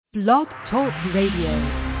Blog Talk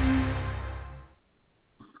Radio.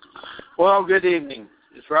 Well, good evening.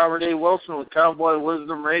 It's Robert A. Wilson with Cowboy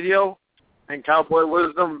Wisdom Radio and Cowboy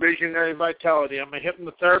Wisdom Visionary Vitality. I'm a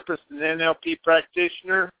hypnotherapist and NLP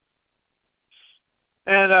practitioner,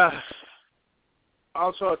 and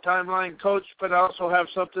also a timeline coach, but I also have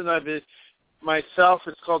something I've been myself.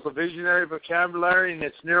 It's called the Visionary Vocabulary, and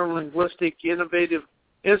it's Neuro-Linguistic Innovative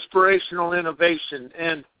Inspirational Innovation.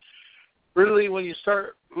 And really, when you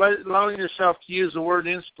start allowing yourself to use the word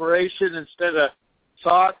inspiration instead of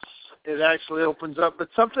thoughts, it actually opens up. But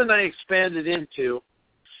something I expanded into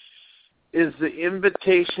is the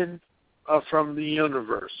invitation from the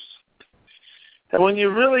universe. And when you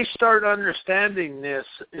really start understanding this,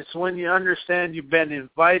 it's when you understand you've been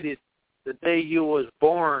invited the day you was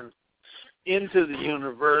born into the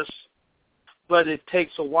universe, but it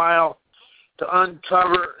takes a while to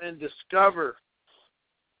uncover and discover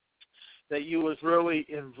that you was really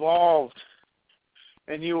involved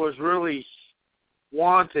and you was really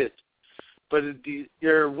wanted, but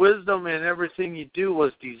your wisdom and everything you do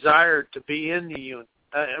was desired to be in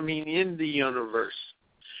the universe,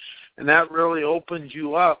 and that really opens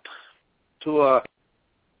you up to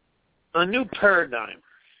a new paradigm,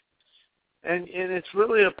 and it's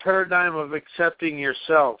really a paradigm of accepting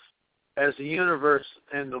yourself as the universe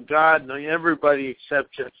and the God and everybody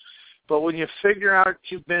accepts you. But when you figure out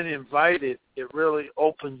you've been invited, it really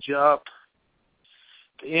opens you up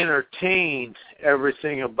to entertain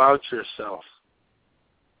everything about yourself.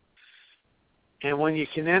 And when you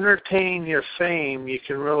can entertain your fame, you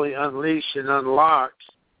can really unleash and unlock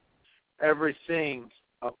everything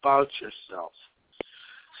about yourself.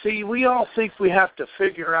 See, we all think we have to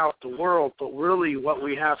figure out the world, but really what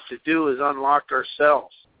we have to do is unlock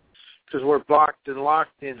ourselves, because we're blocked and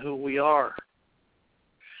locked in who we are.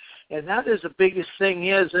 And that is the biggest thing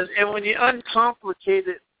is, and when you uncomplicate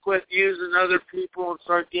it, quit using other people and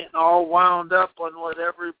start getting all wound up on what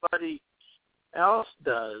everybody else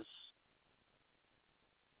does,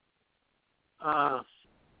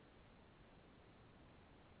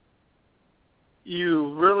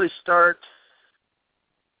 you really start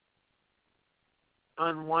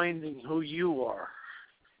unwinding who you are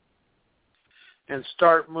and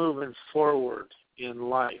start moving forward in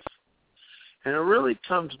life. And it really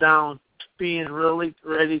comes down to being really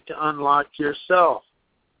ready to unlock yourself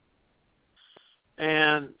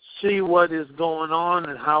and see what is going on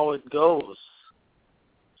and how it goes.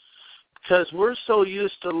 Because we're so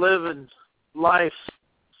used to living life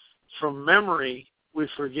from memory, we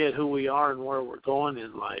forget who we are and where we're going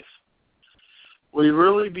in life. We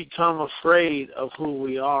really become afraid of who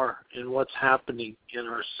we are and what's happening in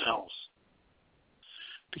ourselves.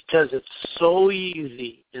 Because it's so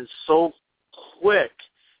easy and so quick,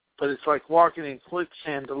 but it's like walking in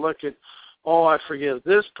quicksand to look at, oh, I forgive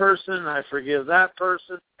this person, I forgive that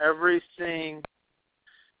person, everything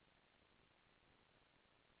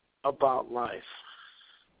about life.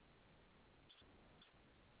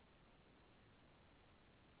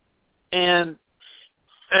 And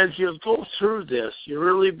as you go through this, you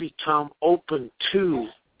really become open to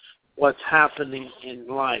what's happening in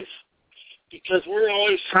life. Because we're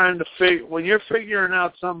always trying to figure, when you're figuring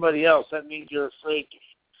out somebody else, that means you're afraid to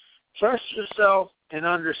trust yourself and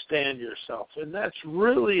understand yourself. And that's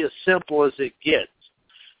really as simple as it gets.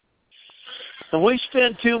 And we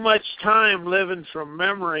spend too much time living from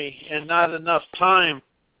memory and not enough time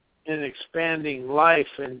in expanding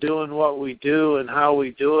life and doing what we do and how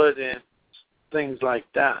we do it and things like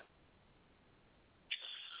that.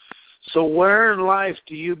 So where in life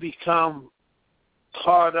do you become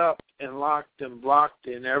caught up and locked and blocked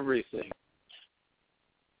in everything?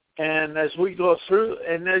 And as we go through,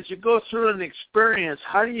 and as you go through an experience,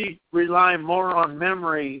 how do you rely more on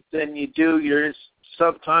memory than you do your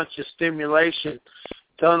subconscious stimulation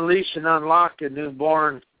to unleash and unlock a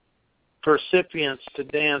newborn percipients to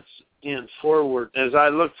dance in forward? As I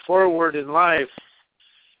look forward in life,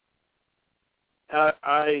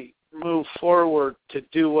 I move forward to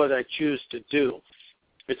do what I choose to do.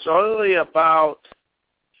 It's only about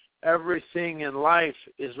everything in life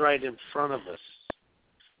is right in front of us.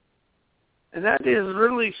 And that is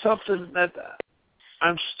really something that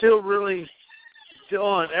I'm still really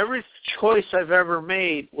doing. Every choice I've ever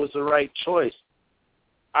made was the right choice.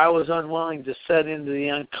 I was unwilling to set into the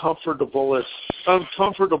uncomfortableness of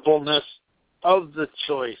the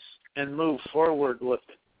choice and move forward with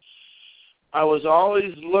it. I was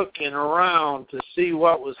always looking around to see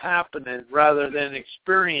what was happening rather than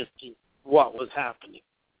experiencing what was happening.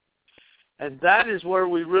 And that is where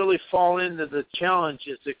we really fall into the challenge,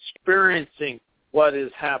 is experiencing what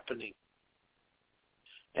is happening.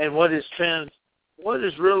 And what what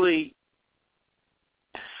is really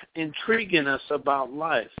intriguing us about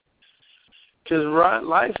life. Because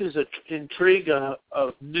life is an intrigue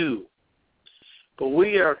of new. But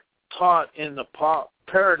we are taught in the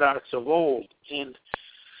paradox of old. And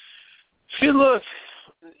if you look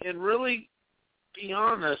and really be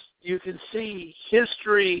honest, you can see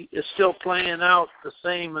history is still playing out the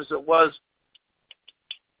same as it was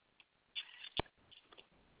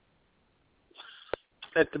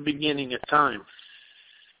at the beginning of time.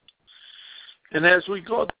 And as we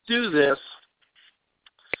go through this,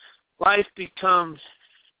 life becomes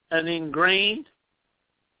an ingrained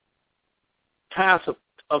path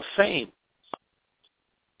of fame.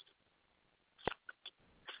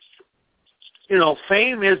 You know,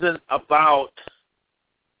 fame isn't about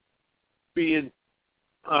being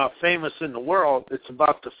famous in the world. It's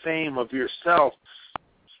about the fame of yourself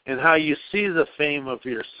and how you see the fame of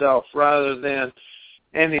yourself rather than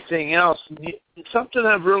anything else. Something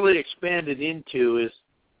I've really expanded into is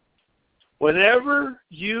whenever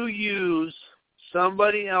you use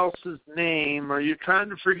somebody else's name or you're trying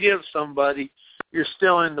to forgive somebody, you're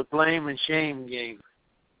still in the blame and shame game.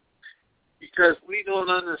 Because we don't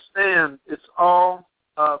understand it's all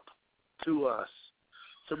up to us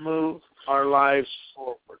to move our lives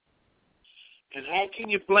forward. And how can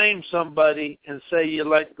you blame somebody and say you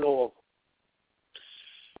let go of them?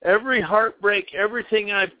 Every heartbreak,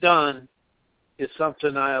 everything I've done is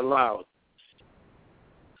something I allowed.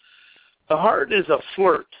 The heart is a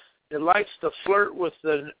flirt. It likes to flirt with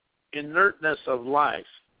the inertness of life.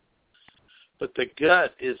 But the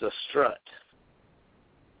gut is a strut.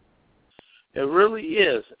 It really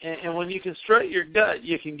is. And when you can strut your gut,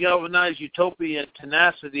 you can galvanize utopia and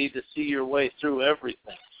tenacity to see your way through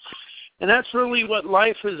everything. And that's really what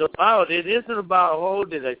life is about. It isn't about, oh,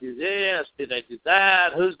 did I do this? Did I do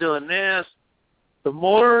that? Who's doing this? The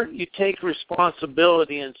more you take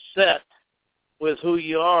responsibility and set with who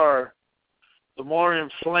you are, the more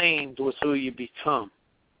inflamed with who you become.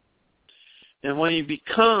 And when you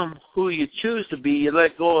become who you choose to be, you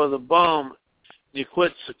let go of the bum. You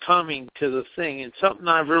quit succumbing to the thing. And something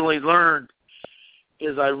I've really learned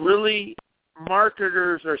is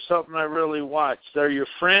marketers are something I really watch. They're your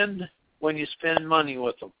friend when you spend money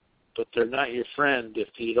with them, but they're not your friend if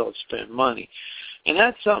you don't spend money. And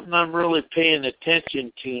that's something I'm really paying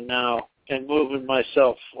attention to now and moving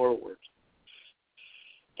myself forward.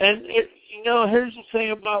 And, here's the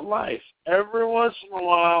thing about life. Every once in a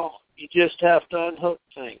while, you just have to unhook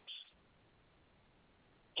things.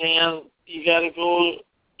 And you got to go,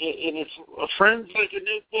 and it's a friend's like a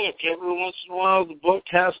new book. Every once in a while, the book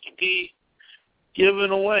has to be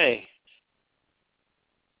given away.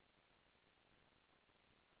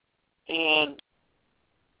 And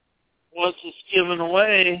once it's given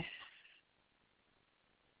away,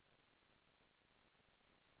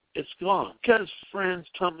 it's gone. Because friends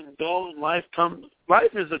come and go, and life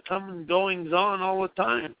is a coming and goings on all the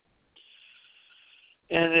time.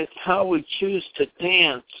 And it's how we choose to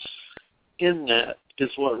dance in that is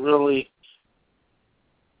what really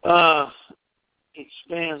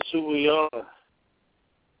expands who we are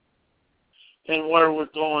and where we're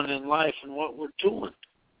going in life and what we're doing.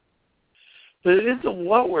 But it isn't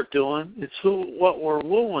what we're doing, it's what we're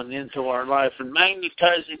wooing into our life and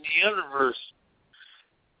magnetizing the universe.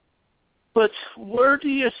 But where do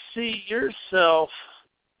you see yourself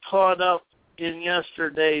caught up in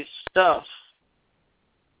yesterday's stuff?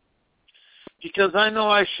 Because I know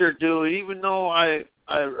I sure do, even though I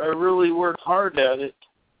really work hard at it,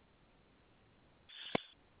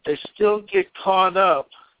 I still get caught up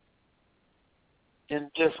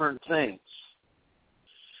in different things.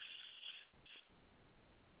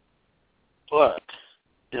 But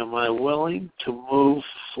am I willing to move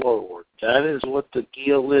forward? That is what the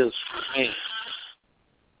deal is for me.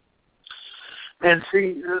 And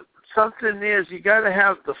see, something is you got to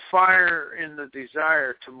have the fire and the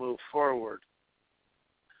desire to move forward.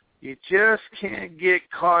 You just can't get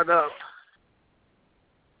caught up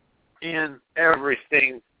in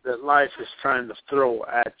everything that life is trying to throw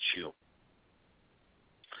at you.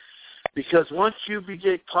 Because once you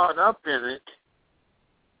get caught up in it,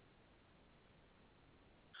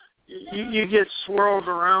 you get swirled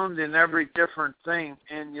around in every different thing,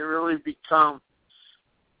 and you really become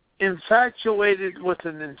infatuated with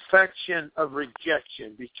an infection of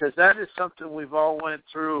rejection, because that is something we've all went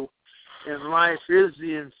through in life, is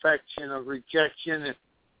the infection of rejection,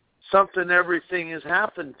 and everything has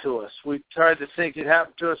happened to us. We try to think it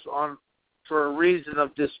happened to us for a reason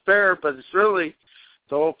of despair, but it's really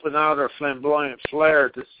to open out our flamboyant flare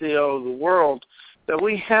to see the world, that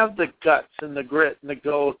we have the guts and the grit and the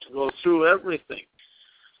go to go through everything.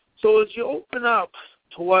 So as you open up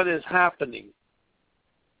to what is happening,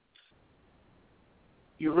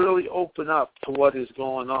 you really open up to what is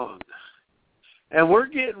going on. And we're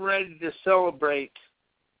getting ready to celebrate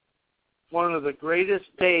one of the greatest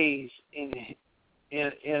days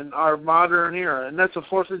in our modern era, and that's the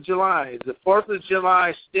 4th of July. The 4th of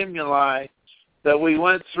July stimuli that we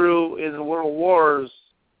went through in the world wars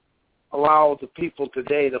allow the people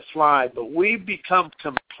today to fly, but we become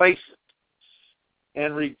complacent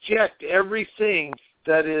and reject everything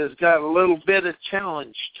that has got a little bit of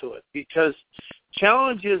challenge to it, because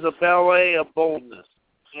challenge is a ballet of boldness.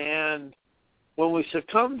 And when we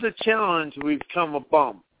succumb to challenge, we become a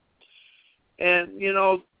bum. And,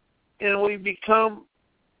 and we become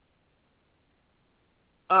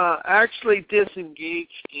actually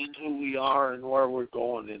disengaged in who we are and where we're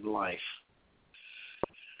going in life.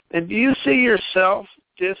 And do you see yourself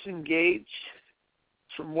disengaged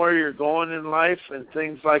from where you're going in life and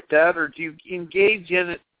things like that, or do you engage in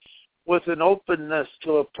it with an openness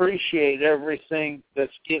to appreciate everything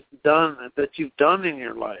that's getting done, that you've done in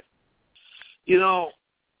your life?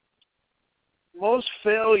 Most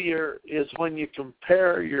failure is when you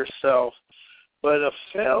compare yourself, but a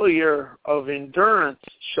failure of endurance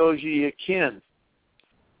shows you can.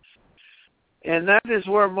 And that is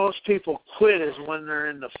where most people quit, is when they're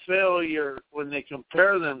in the failure, when they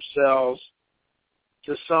compare themselves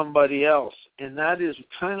to somebody else. And that is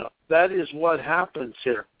what happens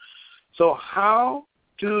here. So how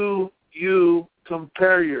do you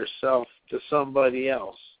compare yourself to somebody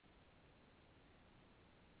else?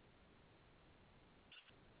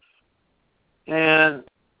 And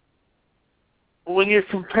when you're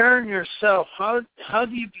comparing yourself, how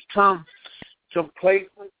do you become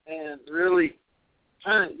complacent and really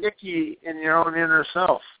kind of icky in your own inner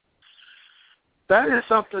self? That is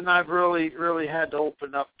something I've really, really had to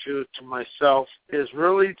open up to myself, is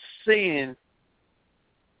really seeing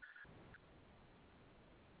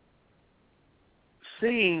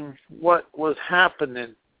what was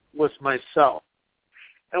happening with myself.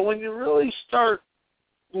 And when you really start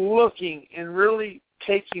looking and really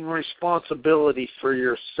taking responsibility for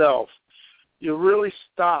yourself, you really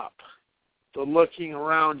stop the looking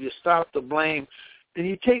around, you stop the blame, and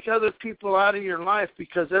you take other people out of your life,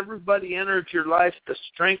 because everybody entered your life to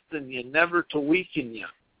strengthen you, never to weaken you.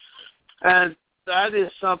 And that is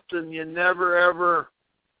something you never, ever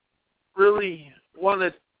really want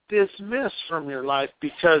to dismiss from your life,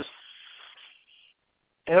 because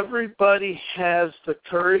everybody has the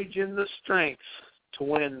courage and the strength to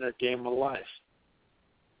win their game of life.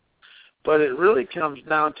 But it really comes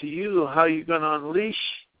down to you, how you're going to unleash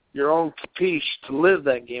your own capiche to live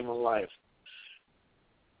that game of life.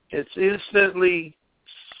 It's instantly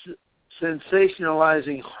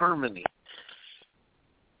sensationalizing harmony.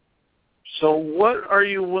 So what are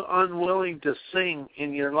you unwilling to sing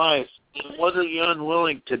in your life? And what are you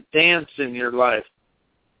unwilling to dance in your life?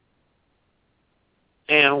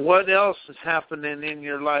 And what else is happening in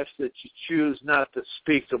your life that you choose not to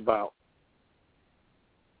speak about?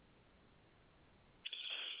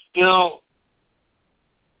 When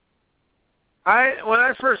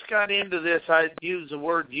I first got into this, I'd use the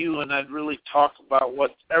word you, and I'd really talk about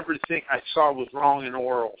everything I saw was wrong in the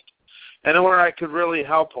world, and where I could really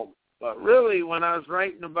help them. But really, when I was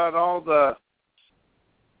writing about all the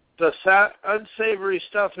unsavory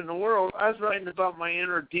stuff in the world, I was writing about my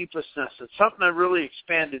inner deepestness. It's something I really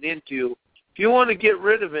expanded into. If you want to get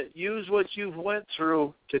rid of it, use what you've went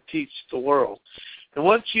through to teach the world. And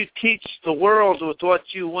once you teach the world with what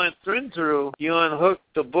you went through, you unhook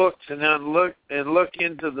the books and look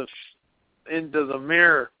into the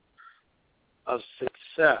mirror of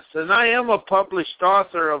success. And I am a published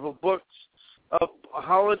author of a book of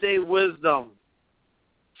Holiday Wisdom,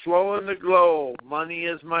 Flow in the Glow, Money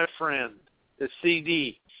is My Friend, the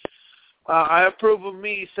CD. I approve of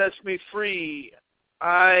me, sets me free.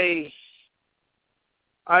 I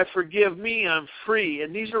forgive me, I'm free.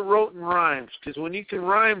 And these are wrote in rhymes, because when you can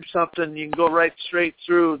rhyme something, you can go right straight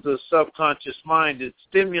through the subconscious mind and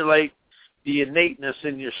stimulate the innateness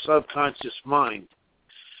in your subconscious mind.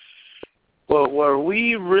 But where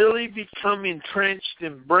we really become entrenched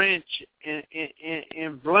in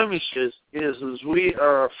blemishes is we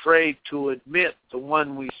are afraid to admit the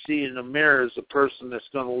one we see in the mirror as the person that's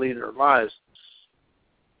going to lead our lives.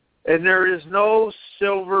 And there is no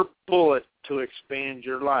silver bullet to expand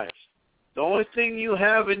your life. The only thing you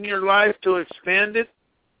have in your life to expand it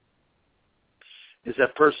is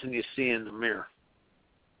that person you see in the mirror.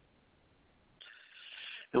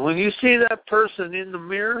 And when you see that person in the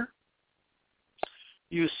mirror,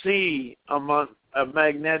 you see a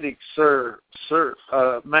magnetic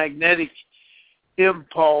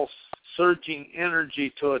impulse, surging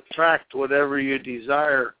energy to attract whatever you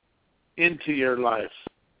desire into your life.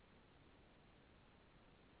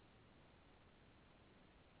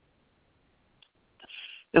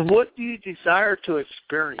 And what do you desire to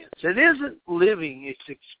experience? It isn't living, it's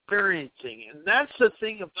experiencing. And that's the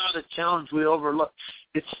thing about a challenge we overlook.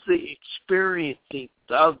 It's the experiencing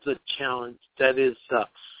of the challenge that is the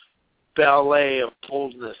ballet of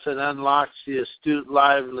boldness. It unlocks the astute,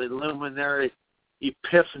 lively, luminary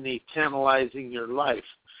epiphany tantalizing your life.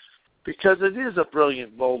 Because it is a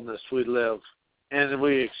brilliant boldness we live and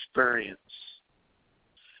we experience.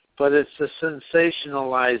 But it's the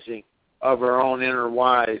sensationalizing of our own inner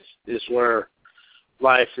whys is where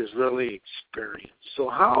life is really experienced. So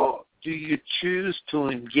how do you choose to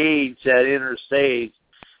engage that inner stage,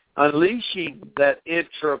 unleashing that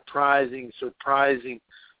enteprising, surprising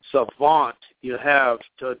savant you have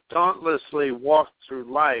to dauntlessly walk through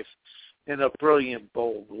life in a brilliant,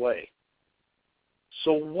 bold way?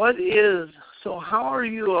 So how are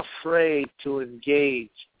you afraid to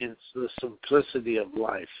engage in the simplicity of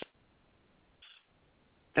life?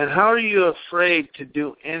 And how are you afraid to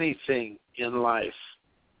do anything in life?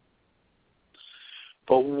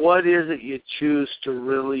 But what is it you choose to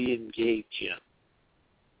really engage in?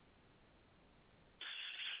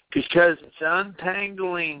 Because it's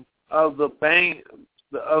untangling of the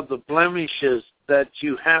blemishes that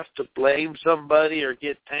you have to blame somebody or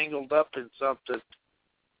get tangled up in something.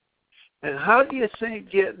 And how do you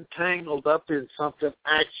think getting tangled up in something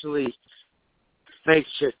actually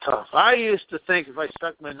makes you tough? I used to think if I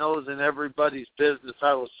stuck my nose in everybody's business,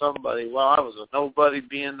 I was somebody. Well, I was a nobody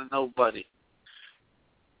being a nobody.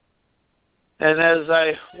 And as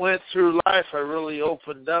I went through life, I really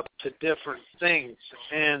opened up to different things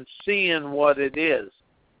and seeing what it is.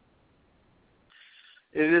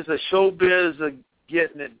 It is a showbiz of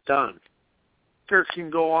getting it done. Actor can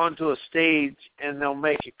go onto a stage and they'll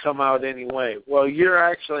make it come out anyway. Well, you're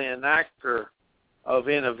actually an actor of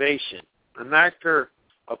innovation, an actor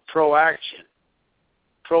of proaction,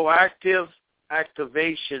 proactive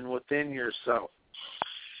activation within yourself.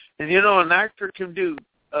 And you know, an actor can do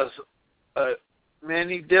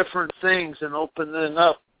many different things and opening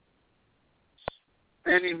up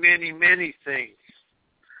many, many, many things.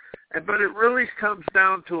 But it really comes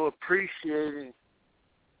down to appreciating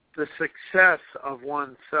the success of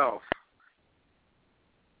oneself.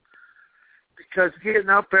 Because getting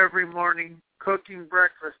up every morning, cooking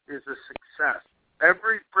breakfast is a success.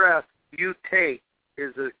 Every breath you take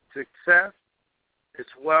is a success.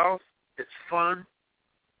 It's wealth. It's fun.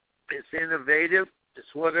 It's innovative.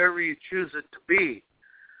 It's whatever you choose it to be.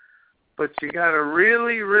 But you got to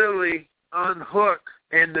really, really unhook.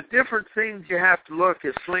 And the different things you have to look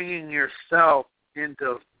is slinging yourself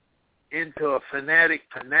into a panic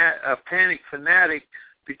fanatic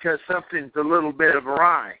because something's a little bit of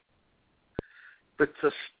awry. But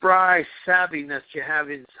the spry savviness you have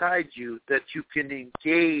inside you that you can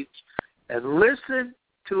engage and listen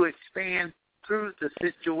to expand through the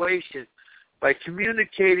situation by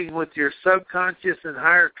communicating with your subconscious and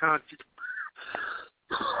higher conscious.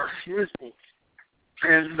 Excuse me.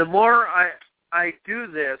 And the more I do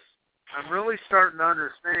this, I'm really starting to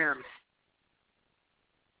understand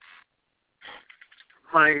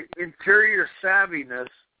my interior savviness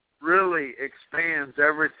really expands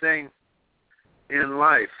everything in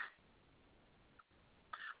life.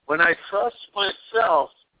 When I trust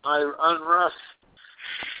myself, I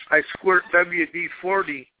squirt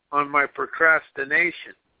WD-40 on my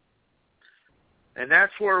procrastination. And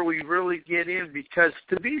that's where we really get in, because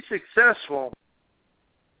to be successful,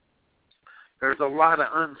 there's a lot of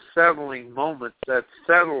unsettling moments that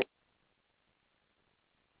settle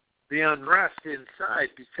the unrest inside,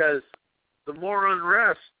 because the more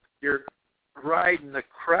unrest, you're riding the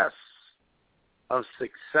crest of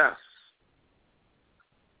success.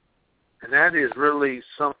 And that is really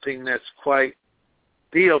something that's quite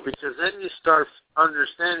deal, because then you start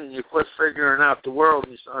understanding, you quit figuring out the world,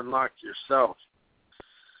 and you unlock yourself.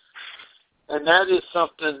 And that is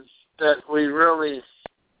something that we really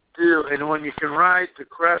do. And when you can ride the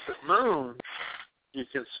crescent moon, you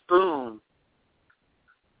can spoon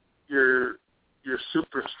your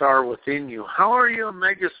superstar within you. How are you a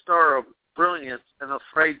megastar of brilliance and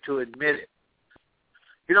afraid to admit it?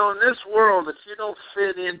 You know, in this world, if you don't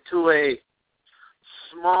fit into a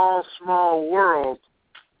small world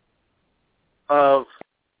of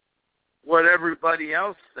what everybody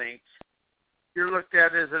else thinks, you're looked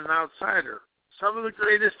at as an outsider. Some of the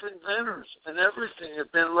greatest inventors and everything have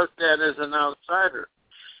been looked at as an outsider.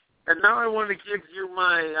 And now I want to give you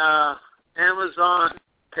my Amazon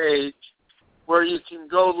page where you can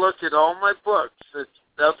go look at all my books. It's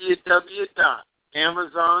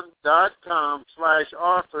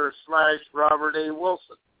www.amazon.com/author/Robert A.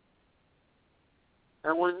 Wilson.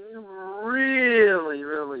 And when you really,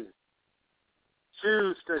 really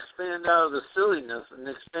choose to expand out of the silliness and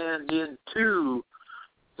expand into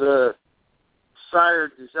the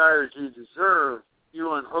desired desires you deserve,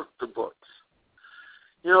 you unhook the books.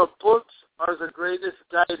 You know, books are the greatest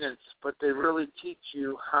guidance, but they really teach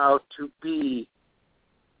you how to be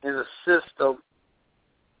in a system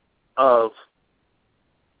of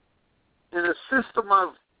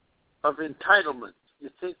entitlement. You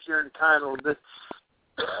think you're entitled,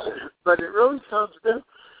 but it really comes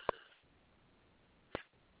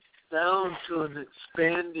down to an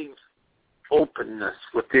expanding openness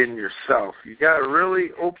within yourself. You got to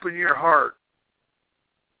really open your heart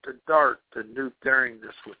to dart the new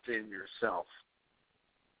daringness within yourself.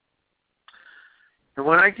 And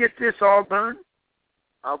when I get this all done,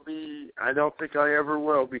 I don't think I ever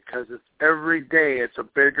will, because it's every day it's a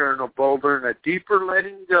bigger and a bolder and a deeper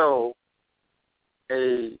letting go,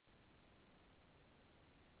 a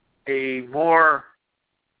deeper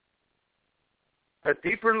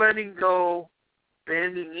letting go,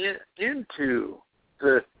 bending into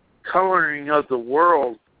the coloring of the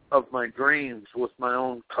world of my dreams with my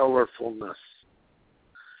own colorfulness.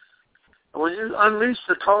 And when you unleash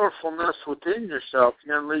the colorfulness within yourself,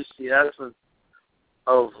 you unleash the essence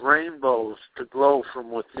of rainbows to glow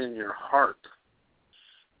from within your heart.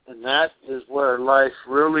 And that is where life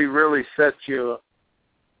really, really sets you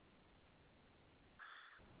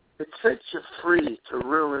free to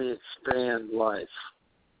really expand life.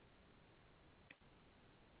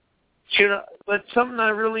 You know, but something I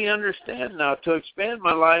really understand now, to expand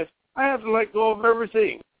my life, I have to let go of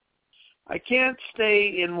everything. I can't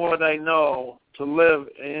stay in what I know to live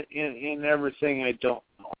in everything I don't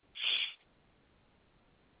know.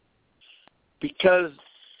 Because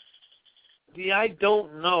the I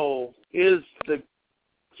don't know is the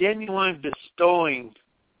genuine bestowing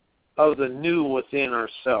of the new within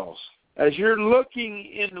ourselves. As you're looking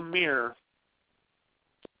in the mirror,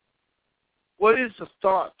 what is the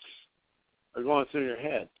thoughts are going through your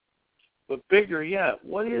head? But bigger yet,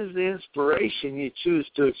 what is the inspiration you choose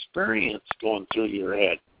to experience going through your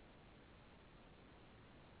head?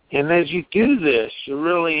 And as you do this, you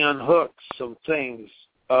really unhook some things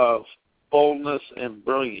of boldness and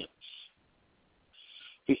brilliance.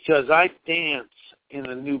 Because I dance in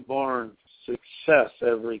a newborn success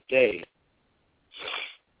every day.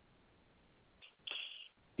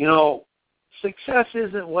 You know, success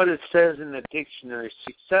isn't what it says in the dictionary.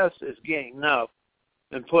 Success is getting up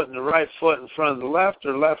and putting the right foot in front of the left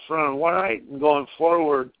or left front of the right and going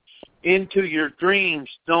forward into your dreams,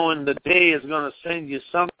 knowing the day is going to send you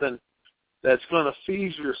something that's going to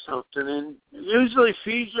feed you something. And usually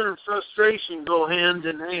fear and frustration go hand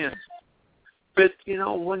in hand. But, you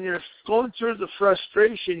know, when you're going through the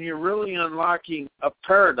frustration, you're really unlocking a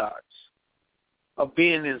paradox of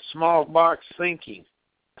being in small box thinking.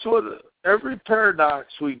 That's what every paradox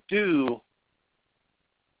we do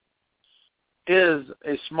is,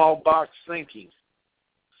 a small box thinking.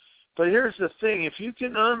 But here's the thing. If you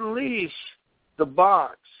can unleash the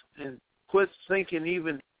box and quit thinking,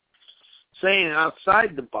 even saying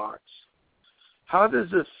outside the box, how does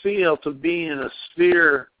it feel to be in a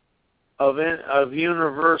sphere of the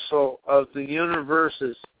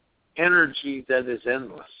universe's energy that is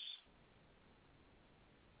endless?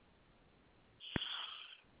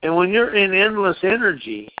 And when you're in endless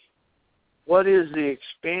energy, what is the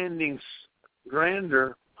expanding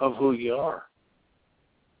grandeur of who you are?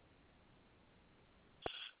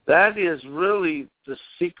 That is really the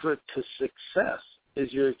secret to success,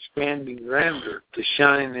 is your expanding grandeur, to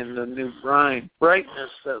shine in the new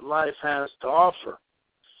brightness that life has to offer.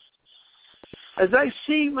 As I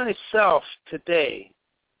see myself today,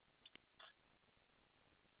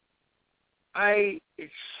 I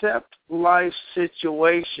accept life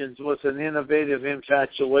situations with an innovative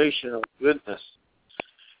infatuation of goodness.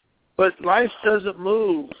 But life doesn't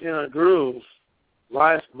move in a groove.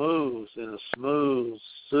 Life moves in a smooth,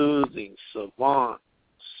 soothing, savant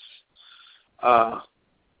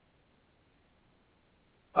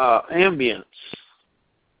ambience.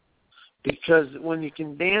 Because when you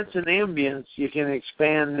can dance in ambience, you can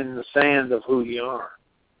expand in the sand of who you are.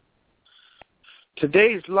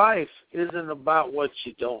 Today's life isn't about what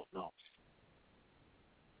you don't know.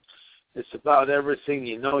 It's about everything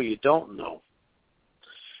you know you don't know.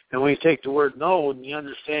 And when you take the word no and you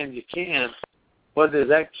understand you can, what does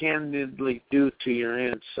that candidly do to your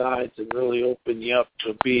insides and really open you up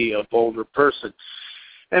to be a bolder person?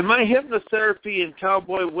 And my hypnotherapy and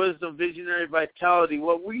Cowboy Wisdom Visionary Vitality,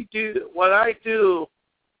 what I do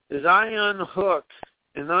is I unhook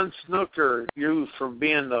and unsnooker you from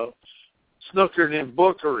being the snookered in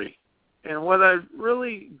bookery. And what I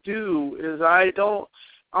really do is I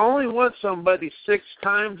only want somebody 6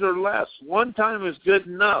 times or less. 1 time is good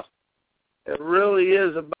enough. It really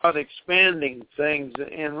is about expanding things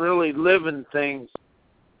and really living things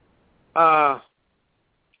and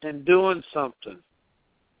doing something.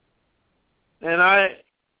 And I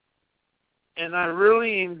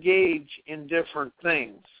really engage in different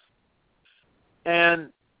things.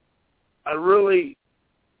 And I really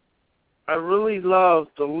love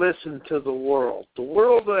to listen to the world. The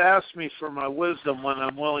world asks me for my wisdom when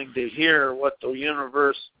I'm willing to hear what the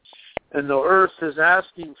universe and the earth is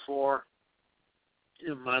asking for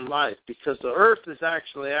in my life, because the earth is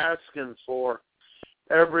actually asking for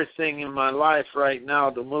everything in my life right now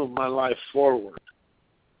to move my life forward.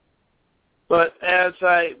 But as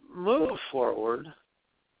I move forward,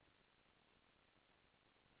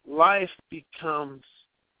 life becomes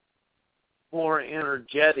more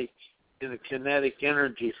energetic in a kinetic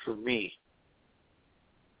energy for me.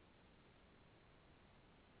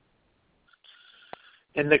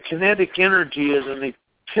 And the kinetic energy is an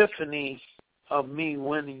epiphany of me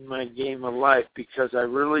winning my game of life, because I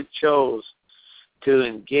really chose to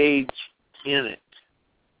engage in it.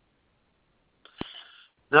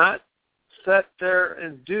 Not sit there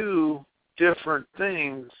and do different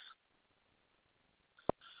things,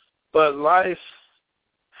 but life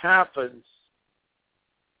happens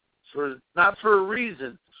not for a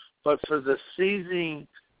reason, but for the seasoning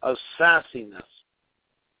of sassiness.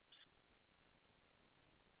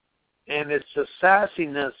 And it's the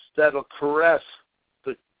sassiness that'll caress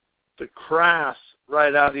the crass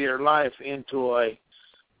right out of your life into a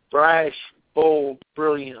brash, bold,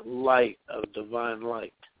 brilliant light of divine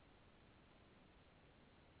light.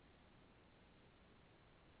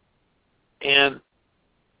 And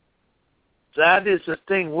that is the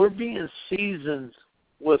thing. We're being seasoned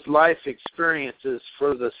with life experiences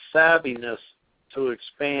for the savviness to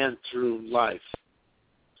expand through life.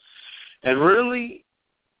 And really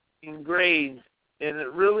ingrained, and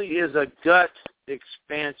it really is a gut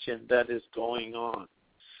expansion that is going on.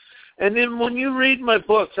 And then when you read my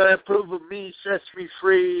books, I Approve of Me, Sets Me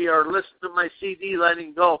Free, or listen to my CD,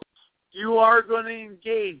 Letting Go, you are going to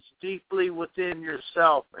engage deeply within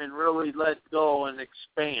yourself and really let go and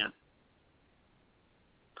expand.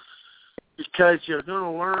 Because you're going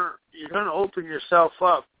to learn, you're going to open yourself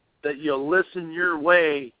up, that you'll listen your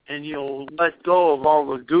way and you'll let go of all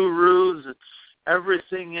the gurus and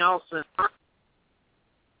everything else.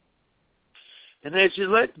 And as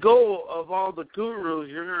you let go of all the gurus,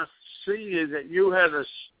 you're going to see that you had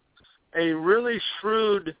a really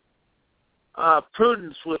shrewd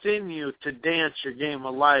prudence within you to dance your game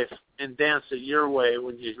of life and dance it your way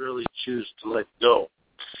when you really choose to let go.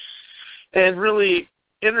 And really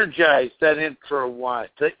energize that intra-wise.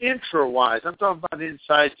 The intra-wise, I'm talking about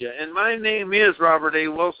inside you. And my name is Robert A.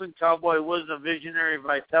 Wilson, Cowboy Wisdom Visionary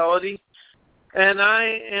Vitality. And I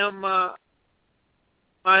am, my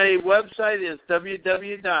website is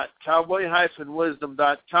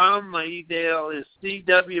www.cowboy-wisdom.com. My email is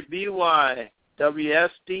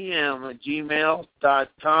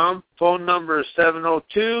cwbywsdm@gmail.com. Phone number is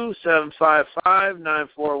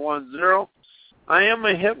 702-755-9410. I am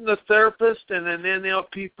a hypnotherapist and an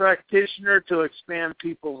NLP practitioner to expand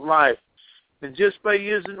people's life. And just by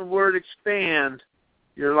using the word expand,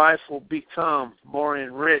 your life will become more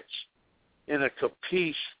enriched in a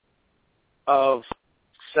capiche of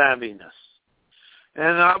savviness.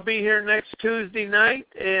 And I'll be here next Tuesday night,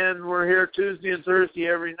 and we're here Tuesday and Thursday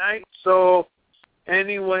every night. So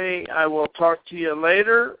anyway, I will talk to you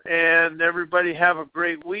later, and everybody have a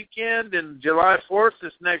great weekend. And July 4th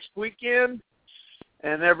is next weekend.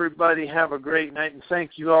 And everybody have a great night, and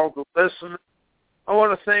thank you all for listening. I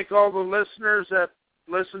want to thank all the listeners that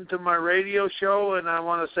listen to my radio show, and I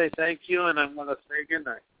want to say thank you, and I'm going to say good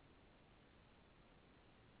night.